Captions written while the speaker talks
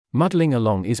Muddling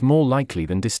along is more likely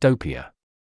than dystopia.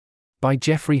 By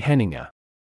Jeffrey Heninger.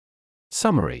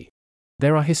 Summary.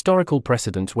 There are historical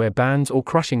precedents where bans or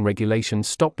crushing regulations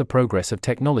stop the progress of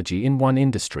technology in one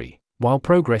industry, while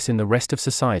progress in the rest of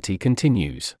society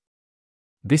continues.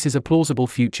 This is a plausible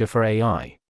future for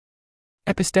AI.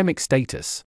 Epistemic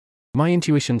status. My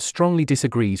intuition strongly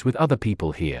disagrees with other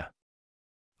people here.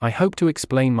 I hope to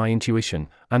explain my intuition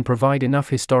and provide enough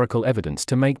historical evidence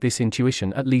to make this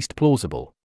intuition at least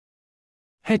plausible.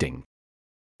 Heading.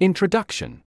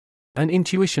 Introduction. An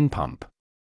intuition pump.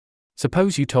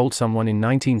 Suppose you told someone in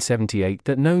 1978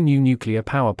 that no new nuclear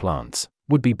power plants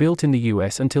would be built in the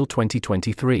US until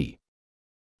 2023.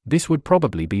 This would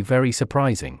probably be very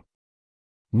surprising.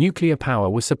 Nuclear power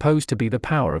was supposed to be the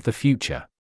power of the future.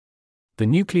 The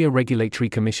Nuclear Regulatory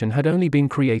Commission had only been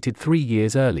created 3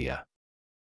 years earlier.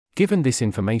 Given this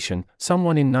information,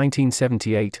 someone in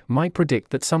 1978 might predict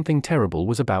that something terrible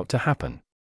was about to happen.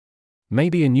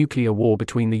 Maybe a nuclear war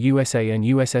between the USA and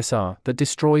USSR that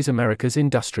destroys America's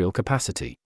industrial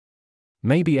capacity.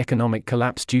 Maybe economic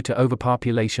collapse due to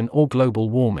overpopulation or global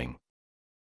warming.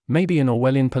 Maybe an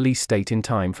Orwellian police state in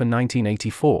time for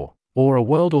 1984, or a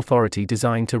world authority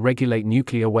designed to regulate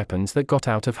nuclear weapons that got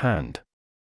out of hand.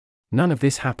 None of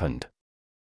this happened.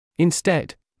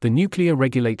 Instead, the Nuclear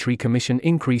Regulatory Commission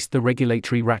increased the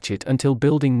regulatory ratchet until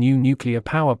building new nuclear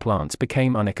power plants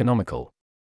became uneconomical.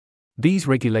 These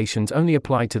regulations only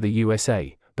apply to the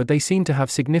USA, but they seem to have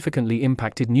significantly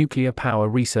impacted nuclear power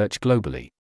research globally.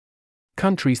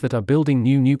 Countries that are building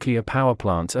new nuclear power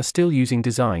plants are still using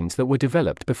designs that were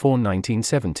developed before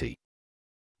 1970.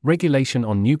 Regulation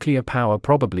on nuclear power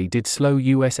probably did slow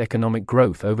US economic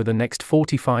growth over the next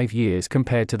 45 years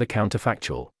compared to the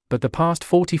counterfactual, but the past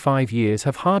 45 years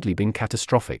have hardly been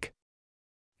catastrophic.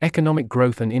 Economic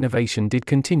growth and innovation did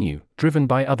continue, driven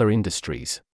by other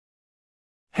industries.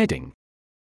 Heading.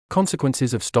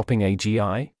 Consequences of stopping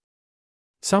AGI?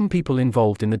 Some people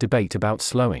involved in the debate about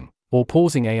slowing or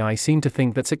pausing AI seem to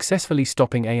think that successfully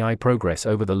stopping AI progress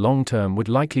over the long term would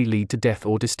likely lead to death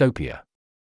or dystopia.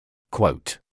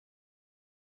 Quote.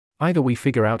 Either we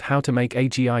figure out how to make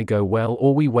AGI go well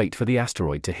or we wait for the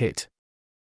asteroid to hit.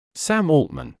 Sam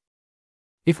Altman.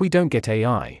 If we don't get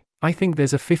AI, I think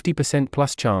there's a 50%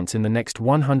 plus chance in the next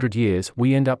 100 years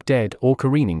we end up dead or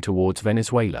careening towards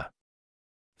Venezuela.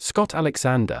 Scott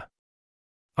Alexander.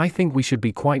 I think we should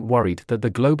be quite worried that the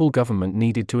global government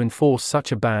needed to enforce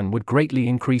such a ban would greatly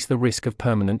increase the risk of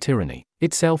permanent tyranny,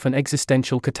 itself an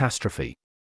existential catastrophe.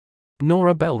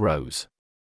 Nora Belrose.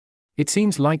 It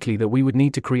seems likely that we would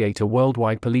need to create a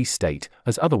worldwide police state,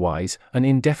 as otherwise, an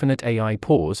indefinite AI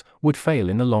pause would fail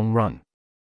in the long run.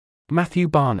 Matthew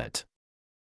Barnett.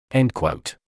 End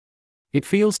quote. It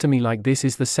feels to me like this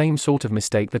is the same sort of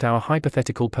mistake that our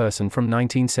hypothetical person from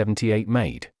 1978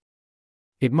 made.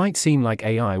 It might seem like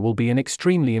AI will be an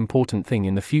extremely important thing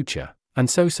in the future, and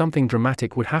so something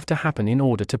dramatic would have to happen in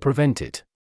order to prevent it.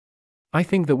 I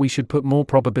think that we should put more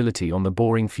probability on the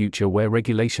boring future where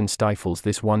regulation stifles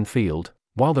this one field,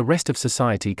 while the rest of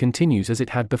society continues as it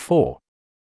had before.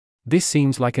 This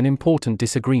seems like an important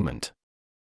disagreement.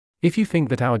 If you think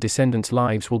that our descendants'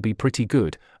 lives will be pretty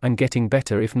good, and getting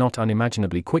better if not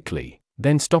unimaginably quickly,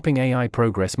 then stopping AI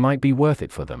progress might be worth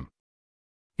it for them.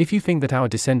 If you think that our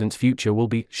descendants' future will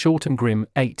be short and grim,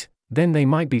 then they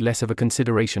might be less of a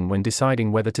consideration when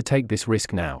deciding whether to take this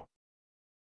risk now.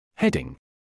 Heading.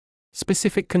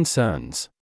 Specific concerns.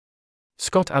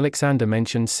 Scott Alexander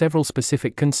mentions several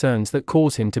specific concerns that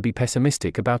cause him to be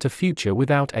pessimistic about a future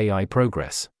without AI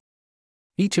progress.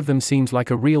 Each of them seems like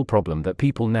a real problem that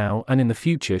people now and in the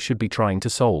future should be trying to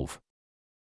solve.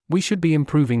 We should be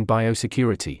improving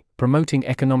biosecurity, promoting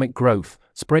economic growth,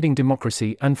 spreading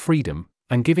democracy and freedom,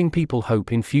 and giving people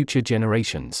hope in future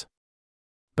generations.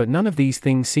 But none of these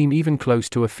things seem even close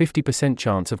to a 50%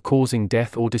 chance of causing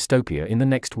death or dystopia in the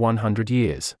next 100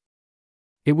 years.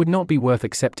 It would not be worth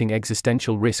accepting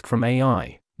existential risk from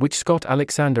AI, which Scott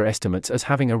Alexander estimates as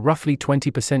having a roughly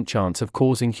 20% chance of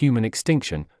causing human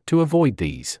extinction, to avoid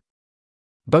these.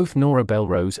 Both Nora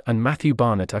Belrose and Matthew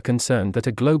Barnett are concerned that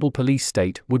a global police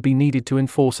state would be needed to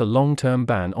enforce a long-term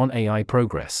ban on AI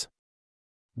progress.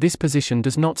 This position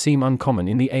does not seem uncommon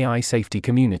in the AI safety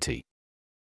community.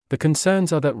 The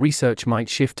concerns are that research might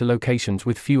shift to locations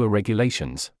with fewer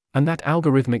regulations, and that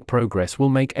algorithmic progress will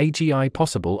make AGI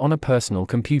possible on a personal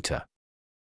computer.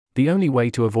 The only way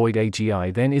to avoid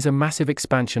AGI then is a massive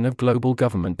expansion of global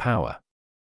government power.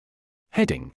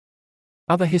 Heading.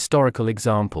 Other historical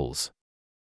examples.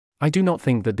 I do not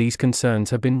think that these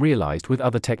concerns have been realized with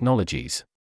other technologies.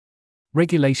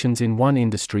 Regulations in one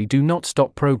industry do not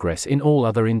stop progress in all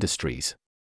other industries.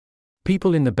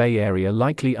 People in the Bay Area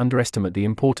likely underestimate the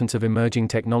importance of emerging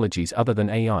technologies other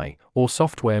than AI, or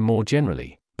software more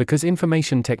generally, because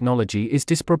information technology is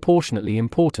disproportionately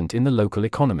important in the local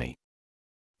economy.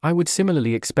 I would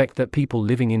similarly expect that people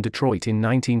living in Detroit in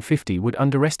 1950 would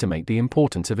underestimate the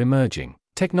importance of emerging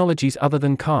technologies other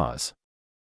than cars.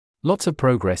 Lots of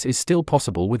progress is still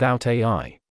possible without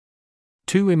AI.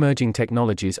 Two emerging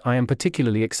technologies I am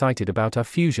particularly excited about are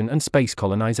fusion and space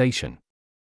colonization.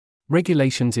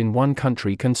 Regulations in one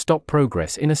country can stop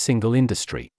progress in a single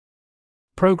industry.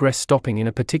 Progress stopping in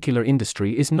a particular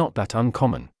industry is not that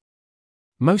uncommon.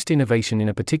 Most innovation in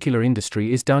a particular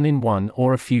industry is done in one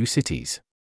or a few cities.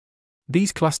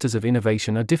 These clusters of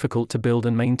innovation are difficult to build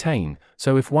and maintain,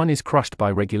 so if one is crushed by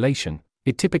regulation,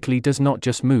 it typically does not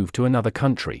just move to another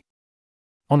country.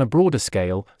 On a broader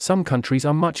scale, some countries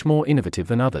are much more innovative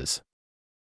than others.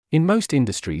 In most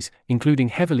industries, including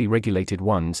heavily regulated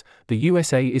ones, the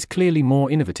USA is clearly more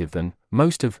innovative than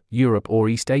most of Europe or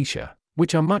East Asia,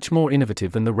 which are much more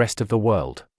innovative than the rest of the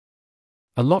world.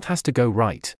 A lot has to go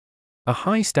right. A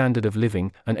high standard of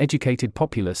living, an educated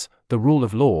populace, the rule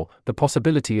of law, the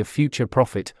possibility of future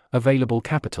profit, available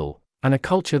capital, and a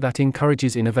culture that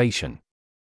encourages innovation.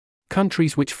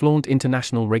 Countries which flaunt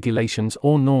international regulations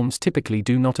or norms typically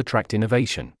do not attract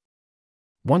innovation.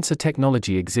 Once a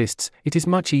technology exists, it is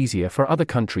much easier for other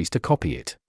countries to copy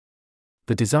it.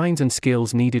 The designs and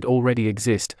skills needed already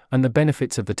exist, and the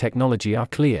benefits of the technology are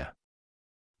clear.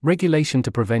 Regulation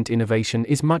to prevent innovation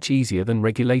is much easier than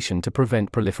regulation to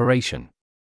prevent proliferation.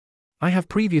 I have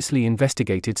previously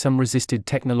investigated some resisted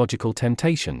technological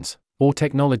temptations, or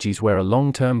technologies where a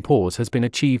long-term pause has been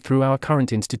achieved through our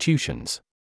current institutions.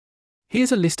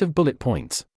 Here's a list of bullet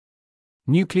points.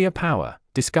 Nuclear power,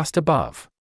 discussed above.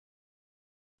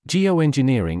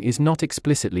 Geoengineering is not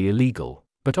explicitly illegal,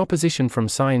 but opposition from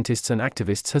scientists and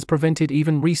activists has prevented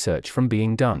even research from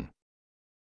being done.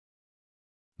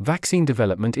 Vaccine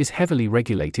development is heavily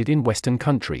regulated in Western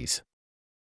countries.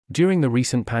 During the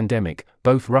recent pandemic,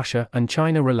 both Russia and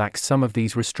China relaxed some of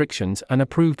these restrictions and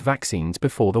approved vaccines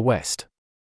before the West.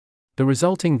 The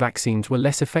resulting vaccines were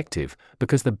less effective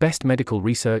because the best medical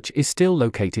research is still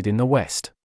located in the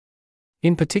West.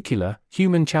 In particular,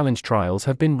 human challenge trials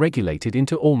have been regulated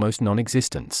into almost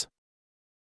non-existence.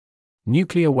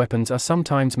 Nuclear weapons are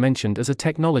sometimes mentioned as a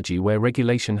technology where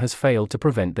regulation has failed to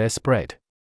prevent their spread.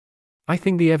 I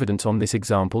think the evidence on this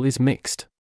example is mixed.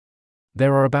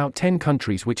 There are about 10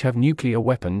 countries which have nuclear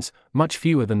weapons, much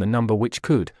fewer than the number which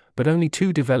could, but only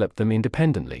 2 developed them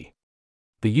independently.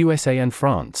 The USA and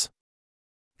France.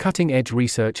 Cutting-edge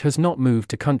research has not moved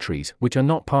to countries which are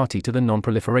not party to the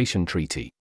Non-Proliferation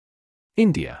Treaty.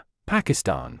 India,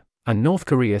 Pakistan, and North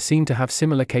Korea seem to have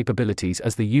similar capabilities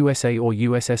as the USA or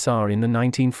USSR in the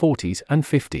 1940s and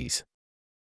 50s.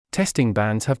 Testing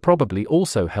bans have probably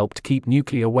also helped keep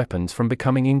nuclear weapons from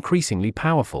becoming increasingly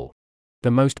powerful.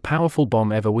 The most powerful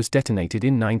bomb ever was detonated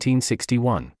in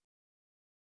 1961.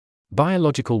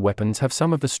 Biological weapons have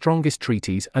some of the strongest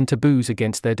treaties and taboos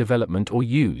against their development or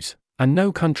use, and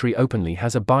no country openly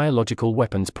has a biological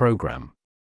weapons program.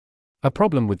 A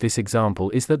problem with this example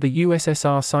is that the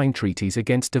USSR signed treaties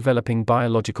against developing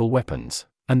biological weapons,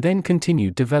 and then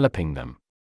continued developing them.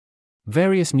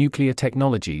 Various nuclear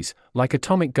technologies, like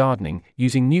atomic gardening,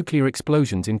 using nuclear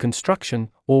explosions in construction,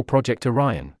 or Project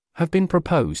Orion, have been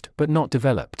proposed but not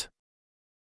developed.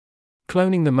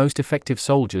 Cloning the most effective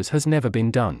soldiers has never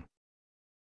been done.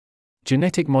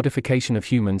 Genetic modification of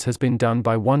humans has been done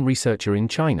by one researcher in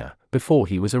China, before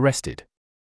he was arrested.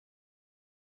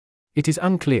 It is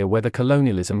unclear whether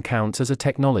colonialism counts as a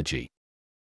technology.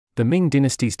 The Ming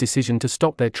dynasty's decision to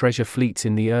stop their treasure fleets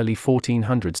in the early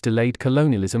 1400s delayed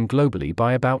colonialism globally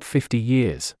by about 50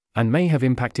 years, and may have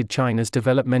impacted China's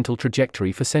developmental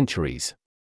trajectory for centuries.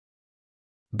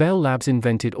 Bell Labs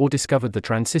invented or discovered the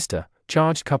transistor,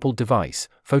 charged-coupled device,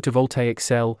 photovoltaic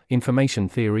cell, information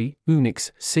theory,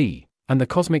 Unix, C, and the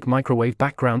cosmic microwave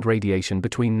background radiation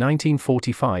between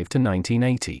 1945 to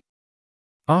 1980.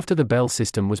 After the Bell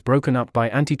system was broken up by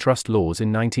antitrust laws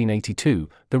in 1982,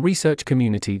 the research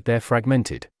community there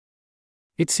fragmented.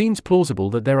 It seems plausible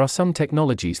that there are some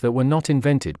technologies that were not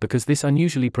invented because this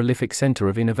unusually prolific center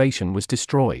of innovation was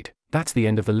destroyed. That's the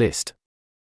end of the list.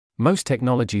 Most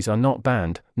technologies are not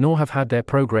banned, nor have had their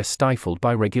progress stifled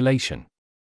by regulation.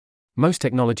 Most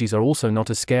technologies are also not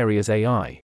as scary as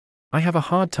AI. I have a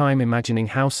hard time imagining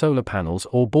how solar panels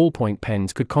or ballpoint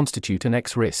pens could constitute an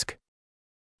X-risk.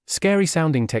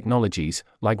 Scary-sounding technologies,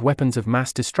 like weapons of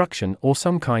mass destruction or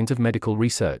some kinds of medical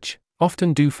research,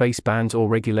 often do face bans or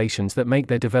regulations that make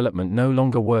their development no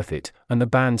longer worth it, and the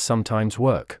bans sometimes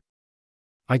work.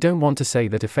 I don't want to say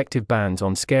that effective bans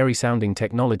on scary-sounding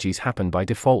technologies happen by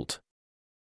default.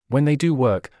 When they do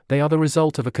work, they are the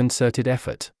result of a concerted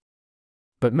effort.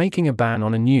 But making a ban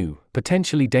on a new,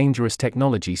 potentially dangerous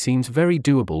technology seems very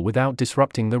doable without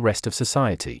disrupting the rest of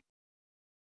society.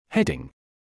 Heading: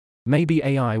 Maybe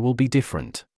AI will be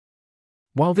different.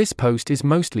 While this post is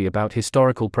mostly about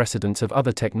historical precedents of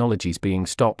other technologies being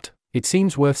stopped, it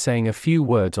seems worth saying a few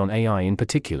words on AI in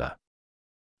particular.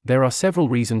 There are several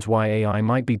reasons why AI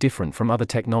might be different from other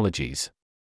technologies.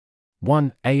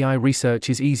 1. AI research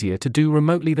is easier to do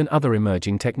remotely than other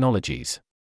emerging technologies.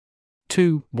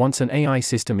 2. Once an AI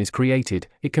system is created,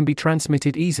 it can be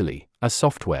transmitted easily, as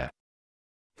software.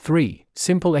 3.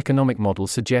 Simple economic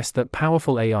models suggest that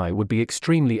powerful AI would be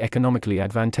extremely economically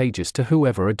advantageous to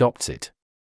whoever adopts it.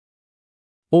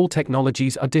 All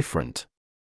technologies are different.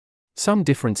 Some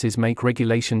differences make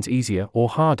regulations easier or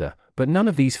harder, but none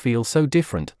of these feel so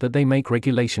different that they make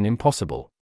regulation impossible.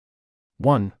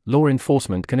 1. Law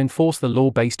enforcement can enforce the law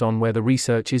based on where the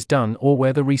research is done or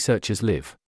where the researchers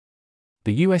live.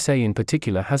 The USA in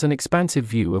particular has an expansive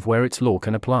view of where its law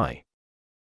can apply.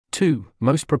 2.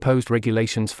 Most proposed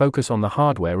regulations focus on the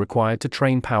hardware required to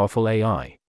train powerful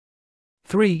AI.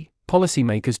 3.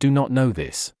 Policymakers do not know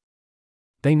this.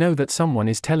 They know that someone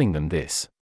is telling them this.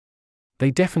 They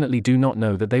definitely do not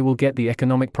know that they will get the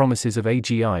economic promises of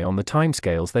AGI on the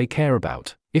timescales they care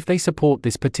about, if they support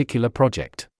this particular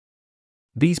project.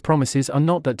 These promises are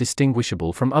not that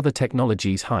distinguishable from other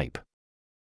technologies' hype.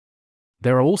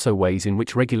 There are also ways in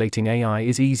which regulating AI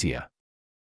is easier.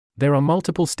 There are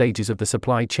multiple stages of the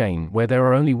supply chain where there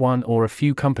are only one or a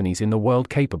few companies in the world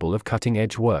capable of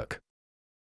cutting-edge work.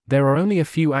 There are only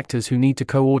a few actors who need to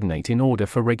coordinate in order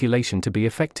for regulation to be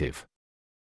effective.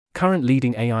 Current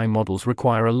leading AI models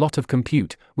require a lot of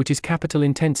compute, which is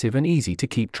capital-intensive and easy to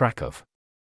keep track of.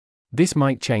 This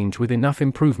might change with enough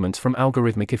improvements from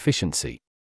algorithmic efficiency.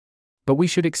 But we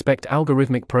should expect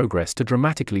algorithmic progress to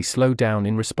dramatically slow down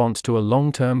in response to a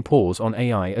long-term pause on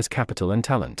AI as capital and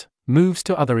talent moves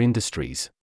to other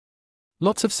industries.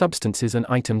 Lots of substances and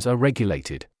items are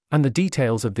regulated, and the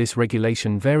details of this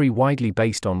regulation vary widely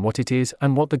based on what it is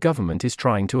and what the government is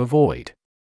trying to avoid.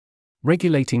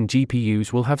 Regulating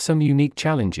GPUs will have some unique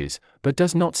challenges, but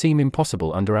does not seem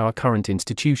impossible under our current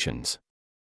institutions.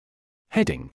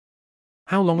 Heading: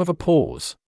 How long of a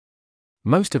pause?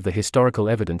 Most of the historical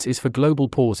evidence is for global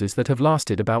pauses that have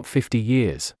lasted about 50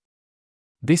 years.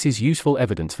 This is useful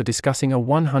evidence for discussing a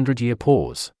 100-year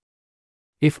pause.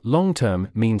 If long-term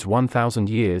means 1,000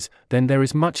 years, then there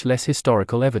is much less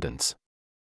historical evidence.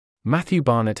 Matthew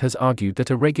Barnett has argued that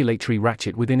a regulatory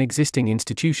ratchet within existing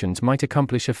institutions might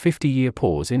accomplish a 50-year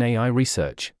pause in AI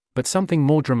research, but something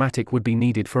more dramatic would be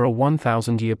needed for a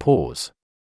 1,000-year pause.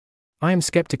 I am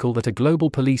skeptical that a global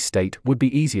police state would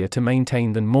be easier to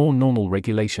maintain than more normal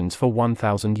regulations for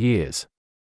 1,000 years.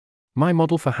 My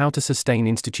model for how to sustain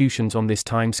institutions on this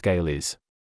time scale is: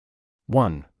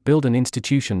 1. Build an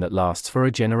institution that lasts for a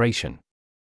generation.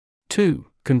 2.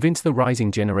 Convince the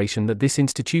rising generation that this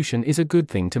institution is a good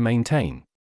thing to maintain.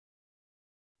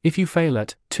 If you fail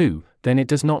at 2, then it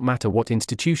does not matter what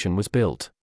institution was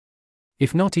built.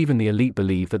 If not even the elite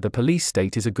believe that the police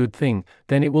state is a good thing,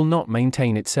 then it will not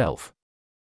maintain itself.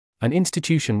 An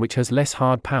institution which has less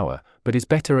hard power, but is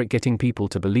better at getting people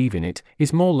to believe in it,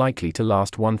 is more likely to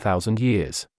last 1,000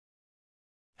 years.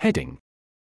 Heading: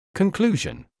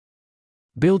 Conclusion.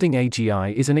 Building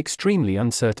AGI is an extremely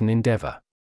uncertain endeavor.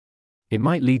 It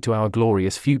might lead to our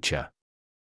glorious future.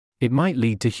 It might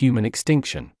lead to human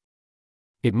extinction.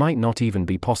 It might not even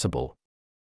be possible.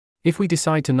 If we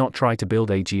decide to not try to build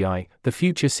AGI, the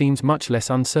future seems much less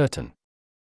uncertain.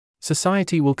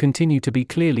 Society will continue to be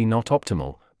clearly not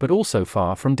optimal, but also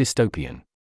far from dystopian.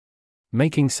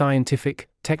 Making scientific,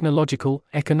 technological,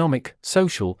 economic,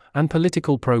 social, and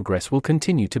political progress will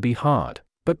continue to be hard,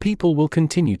 but people will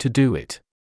continue to do it.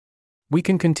 We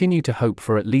can continue to hope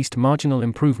for at least marginal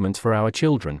improvements for our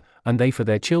children, and they for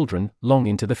their children, long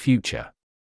into the future.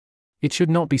 It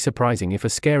should not be surprising if a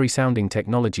scary-sounding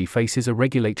technology faces a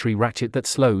regulatory ratchet that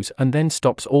slows and then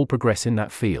stops all progress in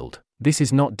that field. This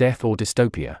is not death or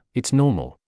dystopia, it's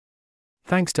normal.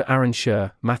 Thanks to Aaron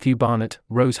Scher, Matthew Barnett,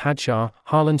 Rose Hadshaw,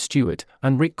 Harlan Stewart,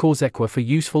 and Rick Korzekwa for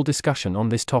useful discussion on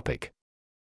this topic.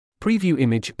 Preview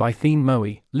image by Thien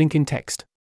Moe, link in text.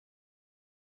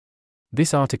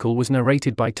 This article was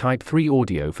narrated by Type 3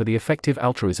 Audio for the Effective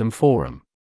Altruism Forum.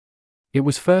 It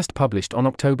was first published on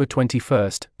October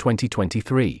 21,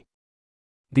 2023.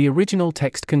 The original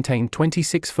text contained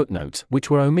 26 footnotes which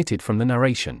were omitted from the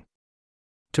narration.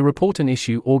 To report an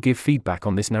issue or give feedback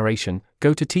on this narration,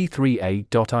 go to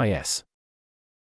t3a.is.